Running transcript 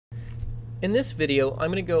In this video,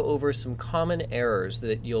 I'm going to go over some common errors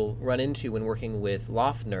that you'll run into when working with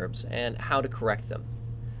loft NURBS and how to correct them.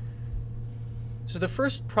 So the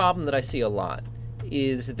first problem that I see a lot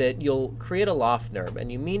is that you'll create a loft NURB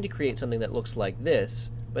and you mean to create something that looks like this,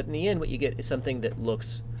 but in the end what you get is something that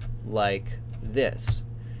looks like this,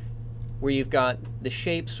 where you've got the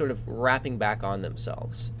shapes sort of wrapping back on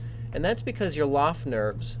themselves. And that's because your loft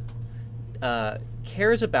NURBS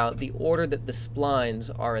cares about the order that the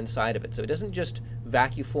splines are inside of it. So it doesn't just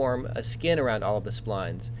vacuum form a skin around all of the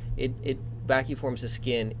splines. It vacuum forms the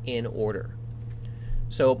skin in order.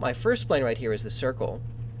 So my first spline right here is the circle.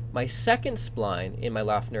 My second spline in my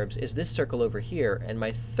loft NURBS is this circle over here, and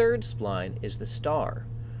my third spline is the star.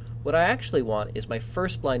 What I actually want is my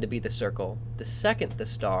first spline to be the circle, the second the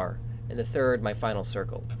star, and the third my final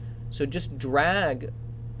circle. So just drag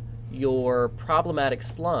your problematic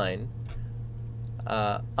spline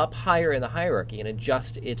up higher in the hierarchy and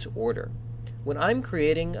adjust its order. When I'm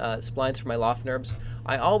creating splines for my loft NURBS,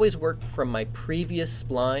 I always work from my previous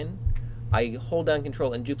spline. I hold down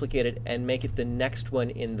Control and duplicate it and make it the next one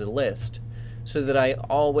in the list so that I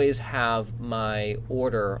always have my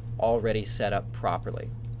order already set up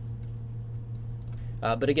properly.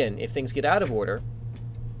 But again, if things get out of order,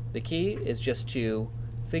 the key is just to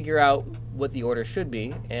figure out what the order should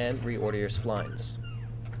be and reorder your splines.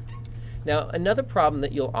 Now, another problem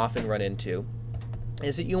that you'll often run into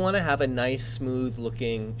is that you want to have a nice,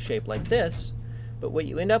 smooth-looking shape like this, but what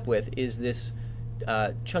you end up with is this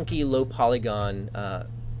chunky, low polygon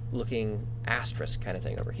looking asterisk kind of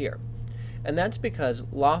thing over here. And that's because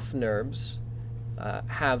loft NURBS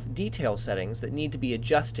have detail settings that need to be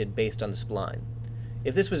adjusted based on the spline.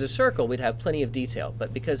 If this was a circle, we'd have plenty of detail,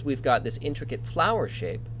 but because we've got this intricate flower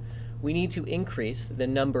shape, we need to increase the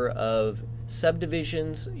number of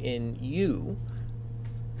subdivisions in U.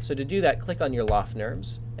 So to do that, click on your loft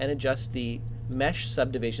NURBS and adjust the Mesh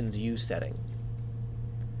Subdivisions U setting.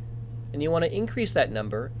 And you want to increase that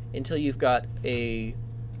number until you've got a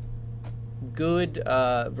good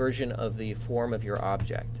version of the form of your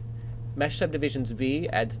object. Mesh Subdivisions V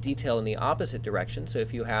adds detail in the opposite direction, so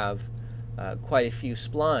if you have quite a few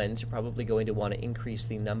splines, you're probably going to want to increase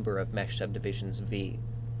the number of Mesh Subdivisions V.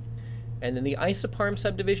 And then the isoparm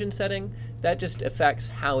subdivision setting, that just affects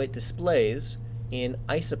how it displays in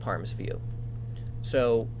isoparm's view.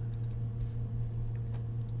 So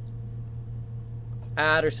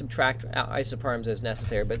add or subtract isoparms as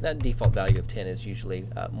necessary, but that default value of 10 is usually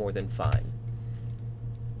more than fine.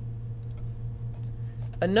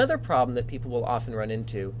 Another problem that people will often run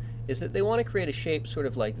into is that they want to create a shape sort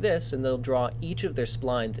of like this, and they'll draw each of their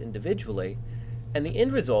splines individually, and the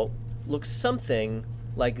end result looks something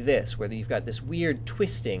like this, where you've got this weird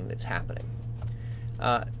twisting that's happening.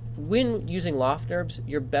 When using loft NURBS,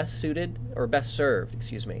 you're best suited, or best served,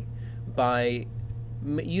 excuse me, by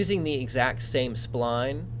using the exact same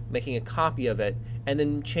spline, making a copy of it, and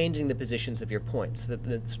then changing the positions of your points so that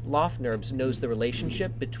the loft NURBS knows the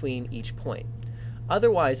relationship between each point.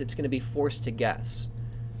 Otherwise, it's going to be forced to guess.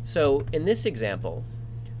 So in this example,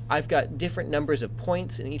 I've got different numbers of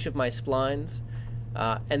points in each of my splines,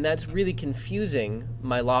 and that's really confusing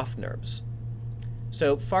my loft NURBS.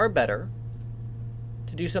 So far better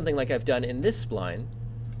to do something like I've done in this spline,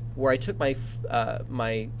 where I took my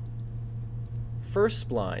my first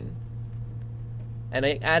spline and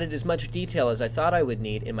I added as much detail as I thought I would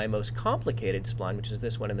need in my most complicated spline, which is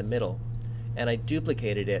this one in the middle, and I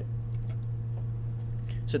duplicated it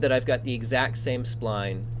so that I've got the exact same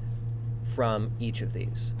spline from each of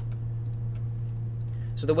these.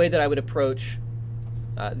 So the way that I would approach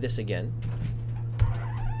this again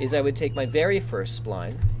is I would take my very first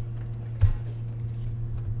spline,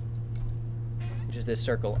 which is this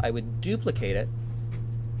circle, I would duplicate it,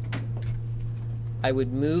 I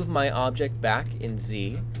would move my object back in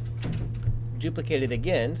Z, duplicate it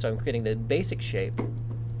again, so I'm creating the basic shape,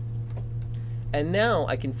 and now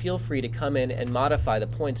I can feel free to come in and modify the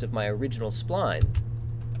points of my original spline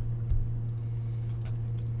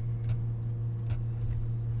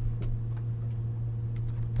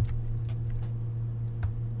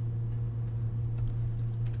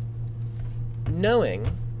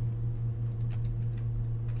knowing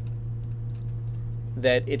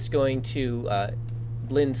that it's going to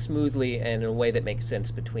blend smoothly and in a way that makes sense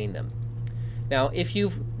between them. Now, if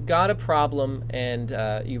you've got a problem and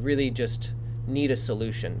you really just need a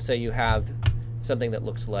solution, say you have something that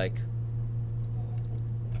looks like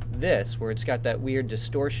this, where it's got that weird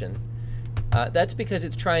distortion, that's because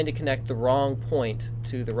it's trying to connect the wrong point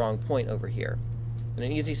to the wrong point over here. And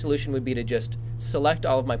an easy solution would be to just select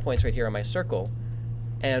all of my points right here on my circle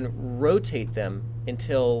and rotate them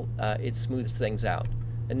until it smooths things out.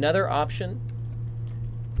 Another option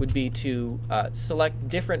would be to select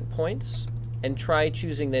different points and try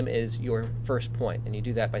choosing them as your first point. And you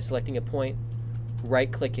do that by selecting a point,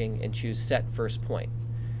 right-clicking, and choose Set First Point.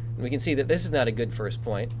 And we can see that this is not a good first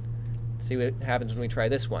point. Let's see what happens when we try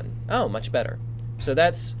this one. Oh, much better. So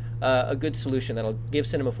that's a good solution that'll give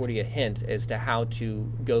Cinema 4D a hint as to how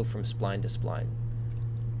to go from spline to spline.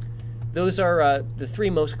 Those are the three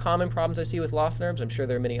most common problems I see with loft NURBS. I'm sure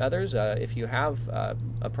there are many others. If you have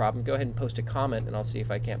a problem, go ahead and post a comment, and I'll see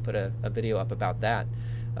if I can't put a video up about that.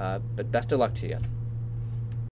 But best of luck to you.